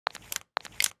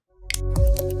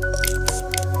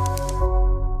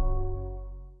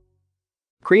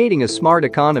creating a smart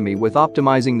economy with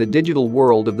optimizing the digital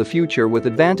world of the future with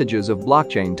advantages of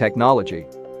blockchain technology.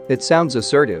 It sounds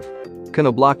assertive. Can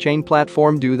a blockchain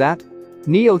platform do that?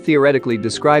 Neo theoretically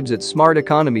describes its smart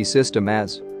economy system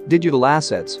as digital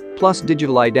assets plus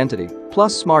digital identity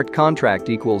plus smart contract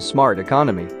equals smart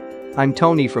economy. I'm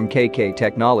Tony from KK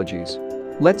Technologies.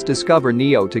 Let's discover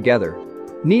Neo together.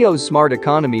 Neo's smart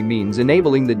economy means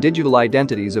enabling the digital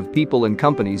identities of people and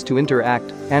companies to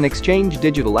interact and exchange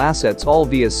digital assets all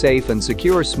via safe and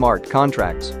secure smart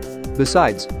contracts.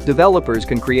 Besides, developers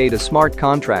can create a smart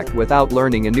contract without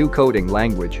learning a new coding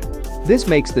language. This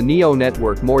makes the Neo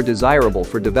network more desirable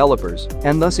for developers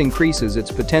and thus increases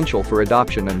its potential for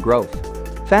adoption and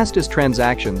growth. Fastest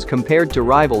transactions compared to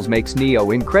rivals makes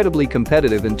Neo incredibly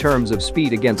competitive in terms of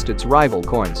speed against its rival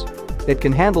coins. It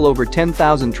can handle over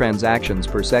 10,000 transactions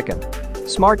per second.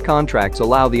 Smart contracts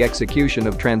allow the execution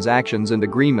of transactions and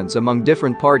agreements among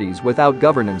different parties without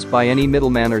governance by any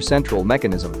middleman or central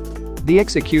mechanism. The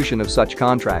execution of such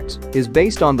contracts is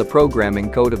based on the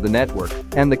programming code of the network,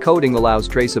 and the coding allows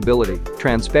traceability,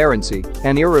 transparency,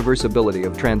 and irreversibility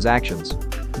of transactions.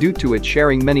 Due to it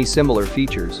sharing many similar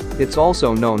features, it's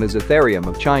also known as Ethereum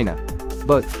of China.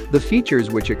 But the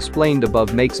features which explained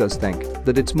above makes us think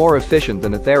that it's more efficient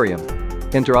than Ethereum.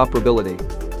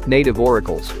 Interoperability, native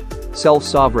oracles,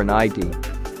 self-sovereign ID,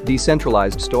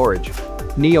 decentralized storage,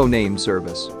 Neo name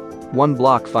service,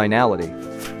 one-block finality,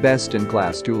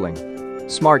 best-in-class tooling,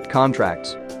 smart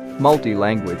contracts,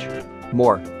 multi-language,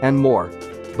 more and more.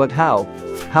 But how?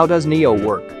 How does Neo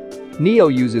work? Neo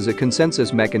uses a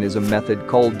consensus mechanism method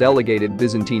called Delegated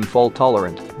Byzantine Fault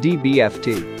Tolerant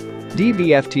 (DBFT).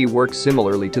 DBFT works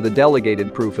similarly to the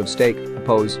delegated proof of stake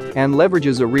 (POS) and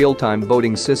leverages a real-time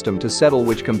voting system to settle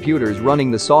which computers running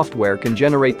the software can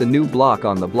generate the new block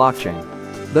on the blockchain.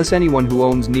 Thus anyone who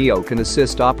owns Neo can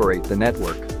assist operate the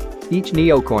network. Each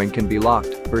Neocoin can be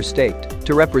locked or staked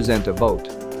to represent a vote.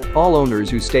 All owners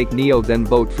who stake Neo then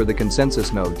vote for the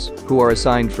consensus nodes, who are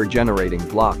assigned for generating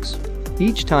blocks.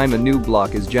 Each time a new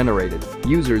block is generated,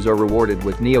 users are rewarded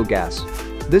with Neo gas.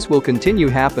 This will continue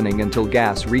happening until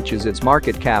gas reaches its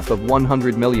market cap of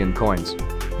 100 million coins.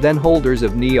 Then holders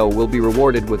of Neo will be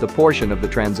rewarded with a portion of the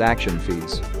transaction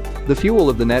fees. The fuel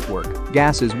of the network,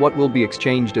 gas, is what will be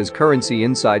exchanged as currency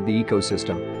inside the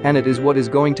ecosystem, and it is what is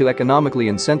going to economically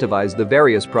incentivize the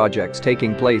various projects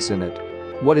taking place in it.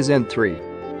 What is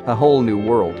N3? A whole new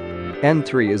world.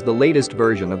 N3 is the latest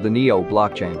version of the Neo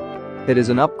blockchain. It is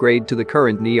an upgrade to the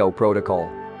current Neo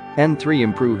protocol. N3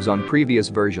 improves on previous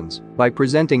versions by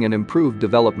presenting an improved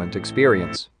development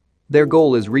experience. Their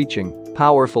goal is reaching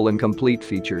powerful and complete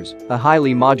features, a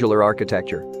highly modular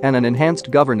architecture, and an enhanced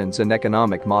governance and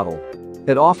economic model.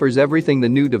 It offers everything the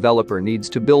new developer needs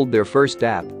to build their first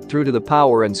app, through to the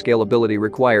power and scalability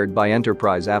required by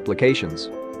enterprise applications.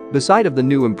 Beside of the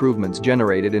new improvements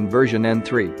generated in version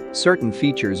N3, certain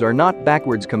features are not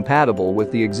backwards compatible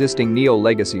with the existing Neo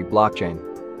legacy blockchain.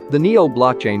 The Neo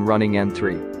blockchain running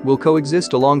N3 will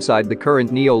coexist alongside the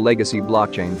current Neo legacy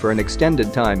blockchain for an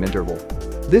extended time interval.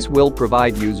 This will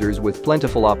provide users with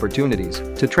plentiful opportunities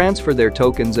to transfer their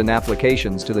tokens and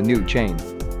applications to the new chain.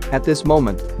 At this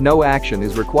moment, no action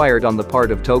is required on the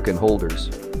part of token holders.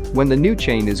 When the new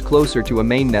chain is closer to a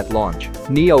mainnet launch,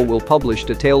 Neo will publish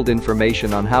detailed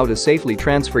information on how to safely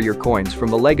transfer your coins from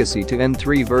the legacy to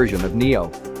N3 version of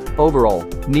Neo. Overall,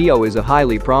 Neo is a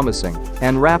highly promising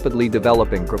and rapidly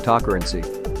developing cryptocurrency.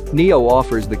 Neo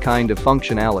offers the kind of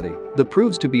functionality that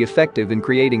proves to be effective in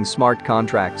creating smart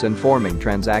contracts and forming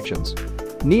transactions.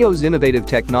 Neo's innovative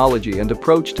technology and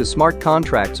approach to smart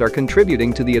contracts are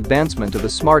contributing to the advancement of a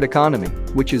smart economy,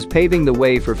 which is paving the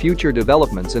way for future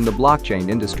developments in the blockchain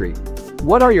industry.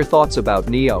 What are your thoughts about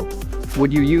Neo?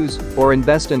 Would you use or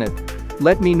invest in it?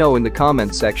 Let me know in the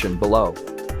comments section below.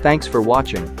 Thanks for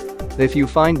watching. If you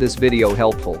find this video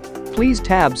helpful, please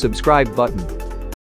tab subscribe button